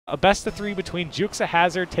a best of 3 between Jukes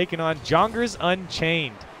Hazard taking on Djongers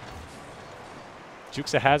Unchained.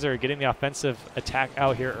 Jukes Hazard getting the offensive attack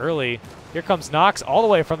out here early. Here comes Nox all the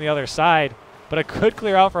way from the other side, but a good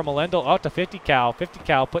clear out from Elendil out to 50 Cal. 50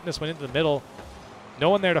 Cal putting this one into the middle. No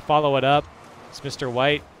one there to follow it up. It's Mr.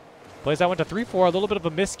 White. Plays that one to 3-4. A little bit of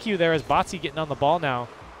a miscue there as Botsy getting on the ball now.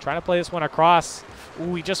 Trying to play this one across.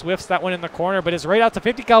 Ooh, he just whiffs that one in the corner, but is right out to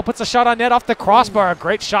 50 Cal. Puts a shot on net off the crossbar. A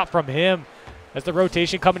great shot from him as the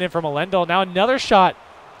rotation coming in from Elendil. Now another shot.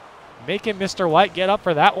 Making Mr. White get up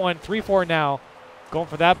for that one. 3-4 now. Going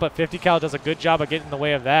for that, but 50 Cal does a good job of getting in the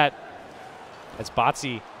way of that as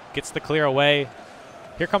Botsy gets the clear away.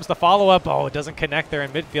 Here comes the follow-up. Oh, it doesn't connect there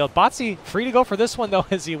in midfield. Botsy free to go for this one, though,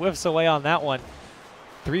 as he whiffs away on that one.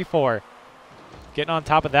 3-4. Getting on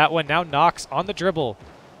top of that one. Now Nox on the dribble.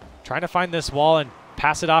 Trying to find this wall and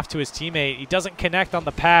pass it off to his teammate. He doesn't connect on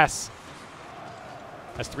the pass.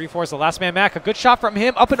 As 3-4 is the last man back. A good shot from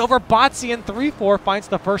him. Up and over Botsy, and 3-4 finds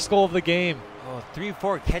the first goal of the game. Oh,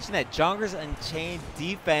 3-4 catching that Djongers Unchained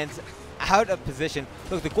defense out of position.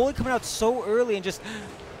 Look, the goalie coming out so early and just,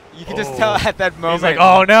 you can just tell at that moment. He's like,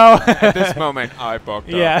 oh no. At this moment, I fucked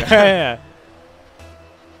up. Yeah.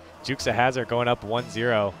 Jukes Hazard going up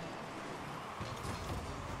 1-0.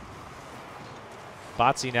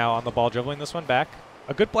 Botsy now on the ball, dribbling this one back.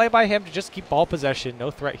 A good play by him to just keep ball possession. No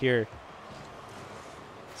threat here.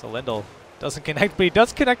 So Elendil doesn't connect, but he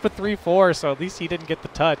does connect with 3-4, so at least he didn't get the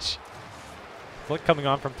touch. Flick coming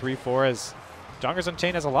on from 3-4 as Djongers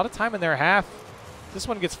Unchained has a lot of time in their half. This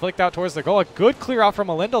one gets flicked out towards the goal. A good clear out from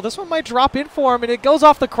Elendil. This one might drop in for him, and it goes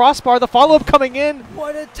off the crossbar. The follow-up coming in.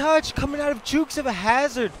 What a touch coming out of Jukes of a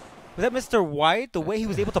Hazard. Was that Mr. White? The way he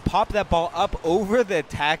was able to pop that ball up over the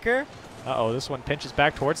attacker? Uh-oh, this one pinches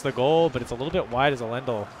back towards the goal, but it's a little bit wide as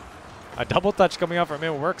Elendil. A double touch coming out from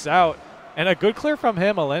him works out. And a good clear from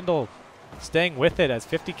him. Elendil staying with it as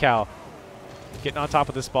 50 Cal getting on top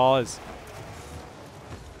of this ball as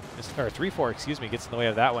 3-4, excuse me, gets in the way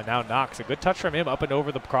of that one. Now Nox, a good touch from him up and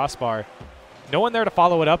over the crossbar. No one there to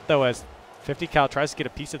follow it up, though, as 50 Cal tries to get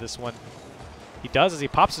a piece of this one. He does as he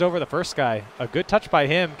pops it over the first guy. A good touch by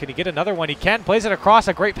him. Can he get another one? He can. Plays it across.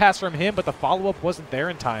 A great pass from him, but the follow-up wasn't there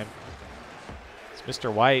in time. It's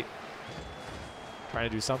Mr. White trying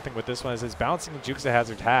to do something with this one as he's bouncing Jukes a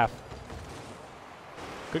Hazard half.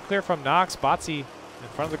 Good clear from Nox. Botsy in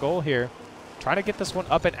front of the goal here. Trying to get this one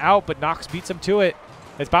up and out, but Nox beats him to it.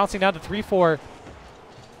 It's bouncing down to 3-4.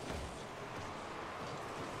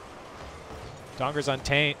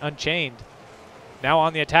 Djongers Unchained. Now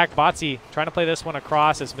on the attack, Botsy trying to play this one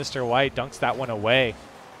across as Mr. White dunks that one away.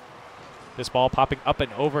 This ball popping up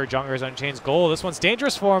and over Djongers Unchained's goal. This one's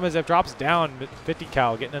dangerous for him as it drops down. 50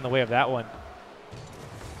 Cal getting in the way of that one.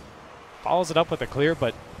 Follows it up with a clear,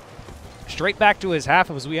 but straight back to his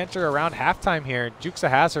half as we enter around halftime here. Jukes a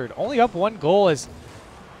Hazard only up 1 goal as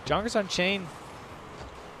Djongers Unchained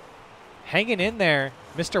hanging in there.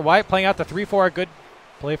 Mr. White playing out the 3-4. A good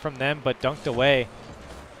play from them, but dunked away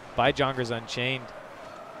by Djongers Unchained.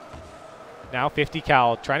 Now 50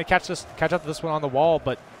 Cal trying to catch up to this one on the wall,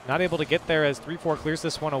 but not able to get there as 3-4 clears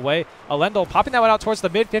this one away. Elendil popping that one out towards the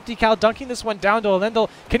mid. 50 Cal dunking this one down to Elendil.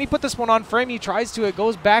 Can he put this one on frame? He tries to. It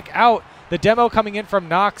goes back out. The demo coming in from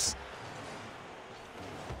Nox.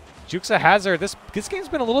 Jukes a Hazard. This game's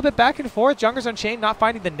been a little bit back and forth. Djongers Unchained not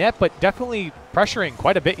finding the net, but definitely pressuring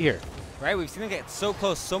quite a bit here. Right, we've seen them get so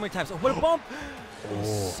close so many times. Oh, what a bump!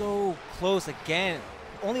 So close again.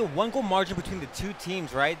 Only a 1-goal margin between the two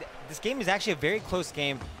teams, right? This game is actually a very close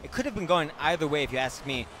game. It could have been going either way if you ask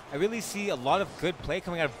me. I really see a lot of good play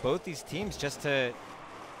coming out of both these teams just to,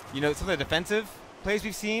 you know, some of the defensive plays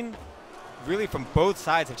we've seen really from both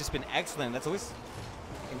sides have just been excellent. That's always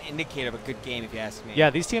an indicator of a good game if you ask me.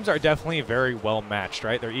 Yeah, these teams are definitely very well matched,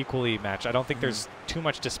 right? They're equally matched. I don't think there's too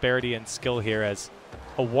much disparity in skill here as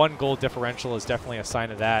a 1-goal differential is definitely a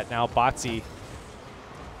sign of that. Now Botsy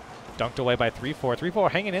dunked away by 3-4.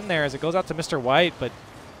 3-4 hanging in there as it goes out to Mr. White, but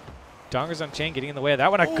Djongers Unchained getting in the way of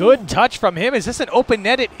that one. A good touch from him. Is this an open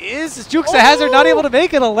net? It is. Jukes a Hazard not able to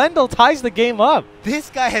make it. Elendil ties the game up. This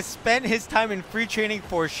guy has spent his time in free training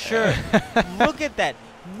for sure. Look at that.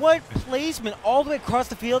 What placement all the way across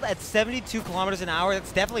the field at 72 kilometers an hour.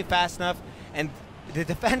 That's definitely fast enough. And the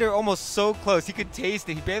defender almost so close. He could taste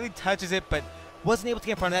it. He barely touches it, but wasn't able to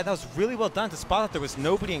get in front of that. That was really well done to spot that there was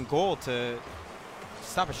nobody in goal to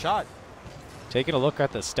stop a shot. Taking a look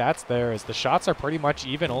at the stats there as the shots are pretty much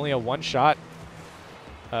even. Only a 1-shot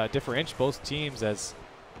differential both teams as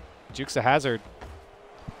Jukes a Hazard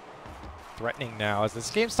threatening now as this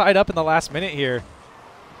game's tied up in the last minute here.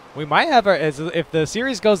 We might have our, if the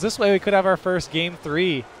series goes this way, we could have our first game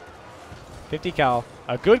 3. 50 Cal,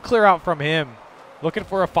 a good clear out from him. looking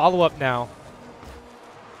for a follow-up now.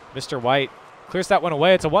 Mr. White clears that one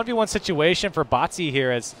away. It's a 1v1 situation for Botsy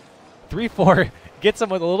here as 3-4 gets him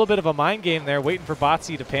with a little bit of a mind game there, waiting for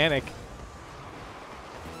Botsy to panic.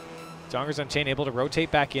 Djongers Unchained able to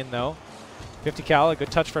rotate back in, though. 50 cal, a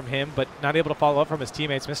good touch from him, but not able to follow up from his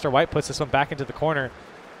teammates. Mr. White puts this one back into the corner.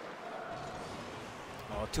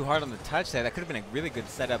 Oh, too hard on the touch there. That could have been a really good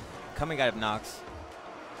setup coming out of Nox.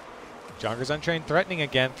 Djongers Unchained threatening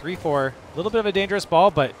again. 3-4. A little bit of a dangerous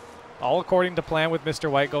ball, but all according to plan with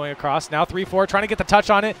Mr. White going across. Now 3-4 trying to get the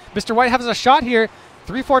touch on it. Mr. White has a shot here.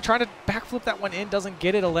 3-4 trying to backflip that one in. Doesn't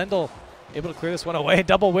get it. Alendal able to clear this one away.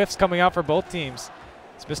 Double whiffs coming out for both teams.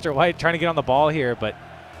 It's Mr. White trying to get on the ball here, but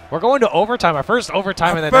we're going to overtime. Our first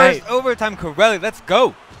overtime of the night. First overtime, Corelli. Let's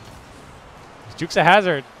go. Jukes a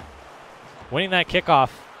hazard. Winning that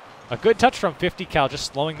kickoff. A good touch from 50 cal,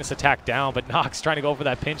 just slowing this attack down, but Nox trying to go over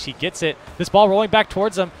that pinch. He gets it. This ball rolling back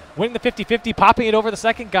towards him, winning the 50-50, popping it over the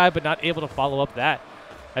second guy, but not able to follow up that.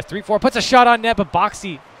 As 3-4 puts a shot on net, but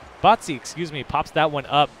Botsy, pops that one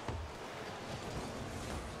up.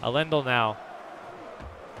 Alendal now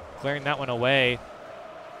clearing that one away.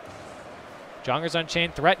 Djongers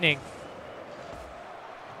Unchained threatening.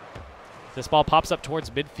 This ball pops up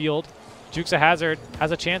towards midfield. Jukes a hazard,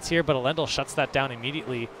 has a chance here, but Alendal shuts that down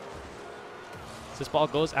immediately. This ball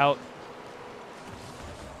goes out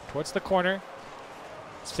towards the corner.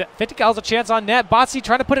 50 cal has a chance on net. Botsy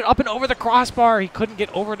trying to put it up and over the crossbar. He couldn't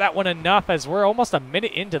get over that one enough as we're almost a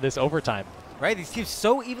minute into this overtime. Right, these teams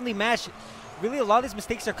so evenly matched. Really, a lot of these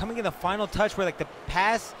mistakes are coming in the final touch where like the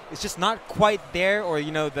pass is just not quite there, or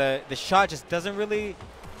you know the shot just doesn't really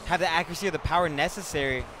have the accuracy or the power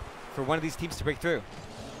necessary for one of these teams to break through.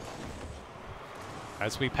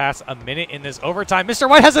 As we pass a minute in this overtime, Mr.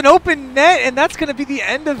 White has an open net, and that's going to be the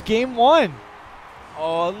end of game one.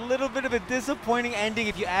 Oh, a little bit of a disappointing ending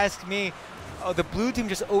if you ask me. Oh, the blue team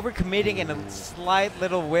just overcommitting and a slight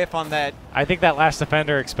little whiff on that. I think that last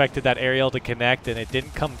defender expected that aerial to connect, and it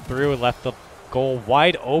didn't come through and left the goal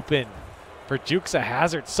wide open for Jukes a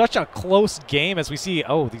hazard. Such a close game as we see.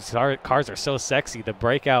 Oh, these cars are so sexy. The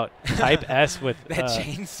breakout Type S with that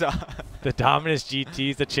chainsaw. The Dominus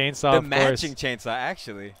GTs, the chainsaw, the matching chainsaw,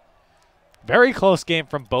 actually. Very close game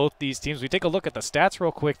from both these teams. We take a look at the stats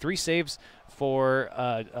real quick. 3 saves for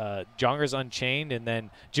Djongers Unchained, and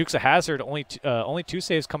then Jukes a hazard, only 2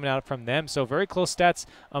 saves coming out from them. So very close stats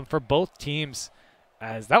for both teams.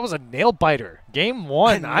 As that was a nail biter. Game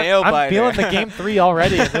one. I'm feeling the game 3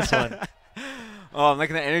 already in this one. Oh, I'm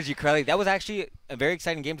liking the energy, Corelli. That was actually a very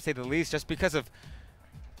exciting game to say the least, just because of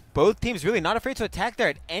both teams really not afraid to attack there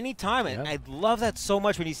at any time. And I love that so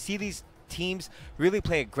much when you see these teams really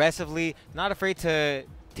play aggressively, not afraid to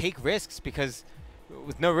take risks, because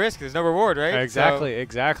with no risk, there's no reward, right? Exactly,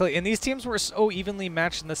 exactly. And these teams were so evenly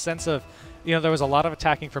matched in the sense of, you know, there was a lot of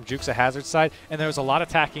attacking from Jukes a hazard side, and there was a lot of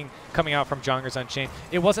attacking coming out from Djongers Unchained.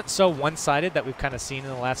 It wasn't so one-sided that we've kind of seen in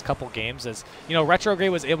the last couple games, as, you know,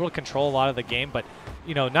 Retrograde was able to control a lot of the game, but,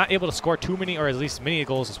 you know, not able to score too many, or at least many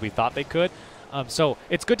goals as we thought they could. So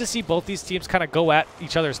it's good to see both these teams kind of go at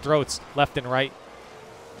each other's throats left and right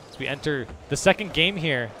as we enter the second game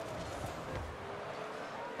here.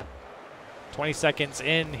 20 seconds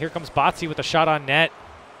in. Here comes Botsy with a shot on net.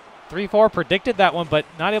 3-4 predicted that one, but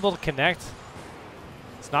not able to connect.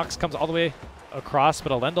 Nox comes all the way across,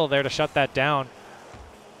 but Alendal there to shut that down.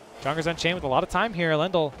 Djongers Unchained with a lot of time here.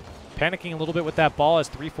 Alendal panicking a little bit with that ball as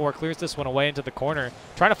 3-4 clears this one away into the corner.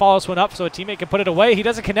 Trying to follow this one up so a teammate can put it away. He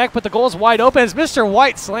doesn't connect, but the goal is wide open as Mr.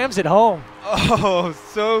 White slams it home. Oh,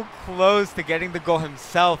 so close to getting the goal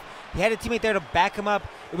himself. He had a teammate there to back him up.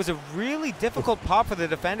 It was a really difficult pop for the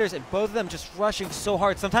defenders, and both of them just rushing so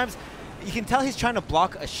hard. Sometimes you can tell he's trying to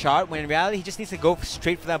block a shot, when in reality he just needs to go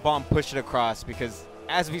straight for that ball and push it across, because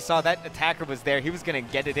as we saw, that attacker was there. He was going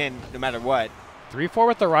to get it in no matter what. 3-4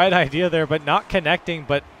 with the right idea there, but not connecting,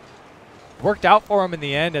 but worked out for him in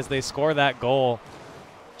the end as they score that goal.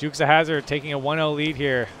 Jukes a hazard taking a 1-0 lead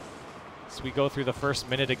here as we go through the first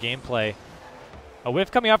minute of gameplay. A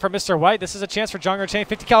whiff coming out for Mr. White. This is a chance for Djongers Unchained.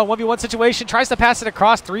 50 cal 1v1 situation. Tries to pass it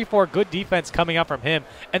across. 3-4. Good defense coming out from him.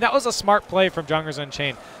 And that was a smart play from Djongers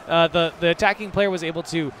Unchained. The attacking player was able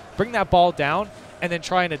to bring that ball down and then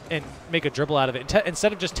try and make a dribble out of it,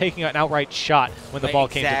 instead of just taking an outright shot when the ball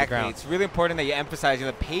came to the ground. It's really important that you emphasize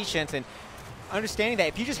the patience and understanding that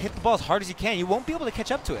if you just hit the ball as hard as you can, you won't be able to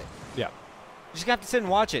catch up to it. Yeah. You just have to sit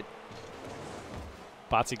and watch it.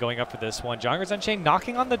 Botsy going up for this one. Djongers Unchained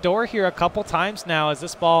knocking on the door here a couple times now as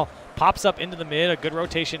this ball pops up into the mid. A good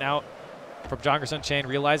rotation out from Djongers Unchained,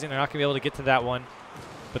 realizing they're not going to be able to get to that one.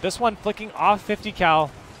 But this one flicking off 50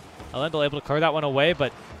 cal. Alendal able to clear that one away,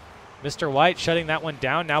 but Mr. White shutting that one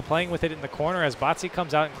down, now playing with it in the corner as Botsy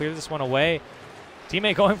comes out and clears this one away.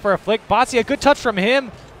 Teammate going for a flick. Botsy, a good touch from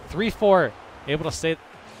him. 3-4, able to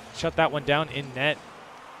shut that one down in net.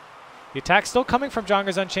 The attack still coming from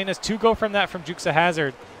Djongers Unchained as 2 go from that from Jukes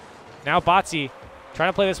Hazard. Now Botsy trying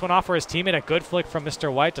to play this one off for his teammate. A good flick from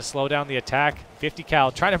Mr. White to slow down the attack. 50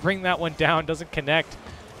 cal trying to bring that one down, doesn't connect.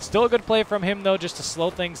 Still a good play from him though, just to slow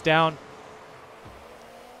things down.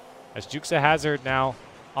 As Jukes Hazard now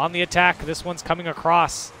on the attack. This one's coming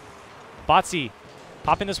across. Botsy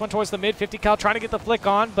popping this one towards the mid. 50 cal trying to get the flick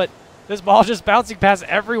on, but this ball just bouncing past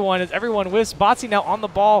everyone as everyone whiffs. Botsy now on the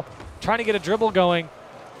ball, trying to get a dribble going.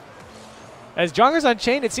 As Djongers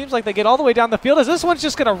Unchained, it seems like they get all the way down the field as this one's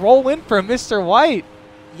just going to roll in for Mr. White.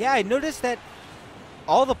 Yeah, I noticed that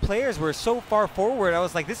all the players were so far forward. I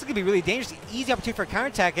was like, this is going to be really dangerous. Easy opportunity for a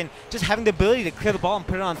counterattack and just having the ability to clear the ball and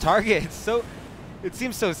put it on target. It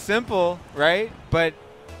seems so simple, right? But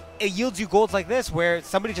it yields you goals like this where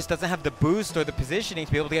somebody just doesn't have the boost or the positioning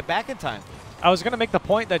to be able to get back in time. I was going to make the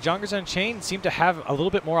point that Djongers Unchained seem to have a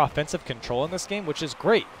little bit more offensive control in this game, which is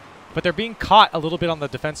great. But they're being caught a little bit on the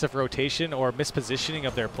defensive rotation or mispositioning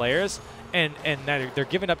of their players, and they're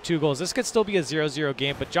giving up 2 goals. This could still be a 0-0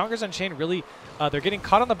 game, but Djongers Unchained really, they're getting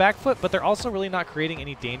caught on the back foot, but they're also really not creating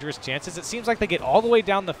any dangerous chances. It seems like they get all the way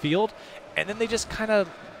down the field, and then they just kind of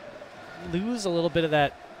lose a little bit of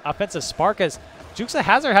that offensive spark as Jukes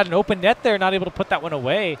Hazard had an open net there, not able to put that one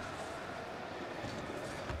away.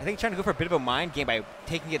 I think trying to go for a bit of a mind game by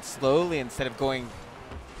taking it slowly instead of going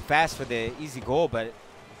fast for the easy goal, but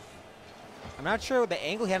I'm not sure what the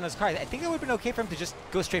angle he had on his car. I think it would have been okay for him to just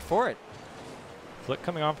go straight for it. Flick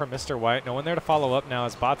coming on from Mr. White. No one there to follow up now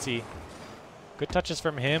as Botsy. Good touches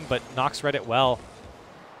from him, but Knox read it well.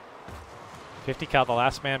 50 cal, the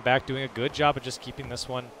last man back, doing a good job of just keeping this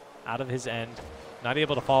one out of his end. Not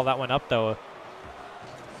able to follow that one up, though.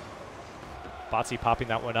 Botsy popping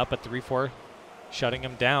that one up at 3-4, shutting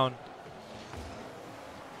him down.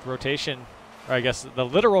 Rotation, or I guess the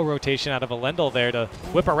literal rotation out of Elendl there to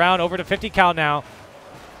whip around over to 50 cal now.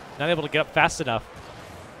 Not able to get up fast enough.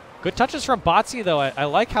 Good touches from Botsy, though. I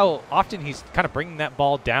like how often he's kind of bringing that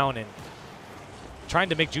ball down and trying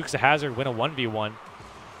to make Jukes Hazard win a 1v1.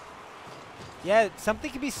 Yeah,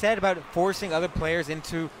 something can be said about forcing other players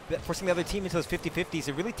forcing the other team into those 50-50s.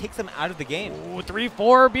 It really takes them out of the game. Ooh,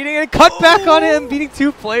 3-4, beating it, cut back on him, beating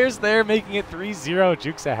 2 players there, making it 3-0,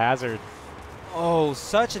 Jukes Hazard. Oh,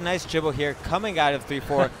 such a nice dribble here coming out of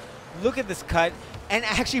 3-4. Look at this cut. And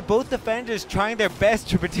actually both defenders trying their best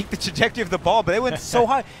to predict the trajectory of the ball, but they went so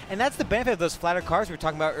high. And that's the benefit of those flatter cars we were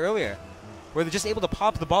talking about earlier, where they're just able to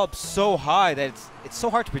pop the ball up so high that it's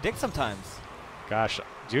so hard to predict sometimes. Gosh,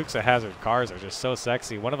 Jukes Hazard cars are just so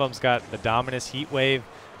sexy. One of them's got the Dominus Heat Wave.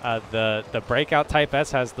 The Breakout Type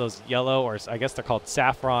S has those yellow, or I guess they're called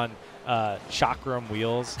saffron, Chakram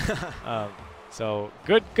wheels. So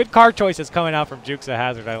good car choices coming out from Jukes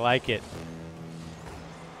Hazard. I like it.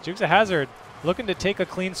 Jukes Hazard looking to take a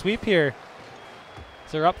clean sweep here.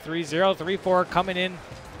 So they're up 3-0, 3-4 coming in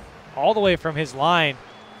all the way from his line.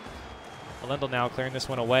 Elendl now clearing this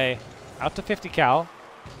one away. Out to 50 cal.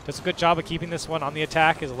 Does a good job of keeping this one on the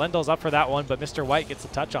attack as Elendl's up for that one, but Mr. White gets a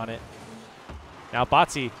touch on it. Now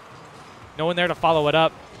Botsy, no one there to follow it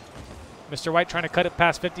up. Mr. White trying to cut it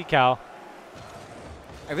past 50 cal.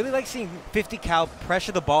 I really like seeing 50 cal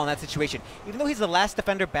pressure the ball in that situation. Even though he's the last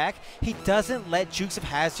defender back, he doesn't let Jukes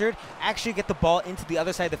Hazard actually get the ball into the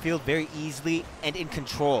other side of the field very easily and in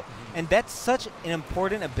control. And that's such an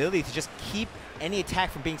important ability to just keep any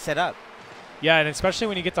attack from being set up. Yeah, and especially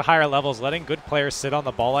when you get to higher levels, letting good players sit on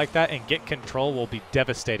the ball like that and get control will be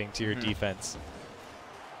devastating to your defense.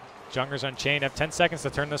 Djongers Unchained have 10 seconds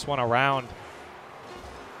to turn this one around.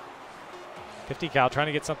 50 cal trying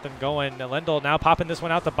to get something going. Elendl now popping this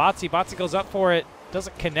one out to Botsy. Botsy goes up for it.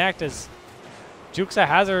 Doesn't connect as Jukes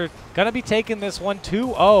Hazard going to be taking this one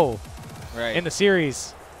 2-0 in the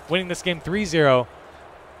series, winning this game 3-0.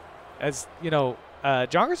 As, you know,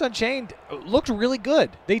 Djongers Unchained looked really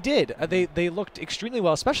good. They did. They looked extremely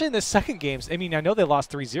well, especially in the second games. I mean, I know they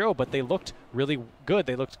lost 3-0, but they looked really good.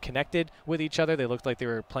 They looked connected with each other. They looked like they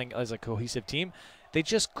were playing as a cohesive team. They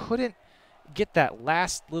just couldn't get that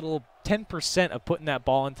last little 10% of putting that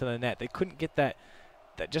ball into the net. They couldn't get that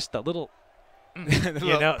just a little,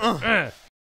 you know.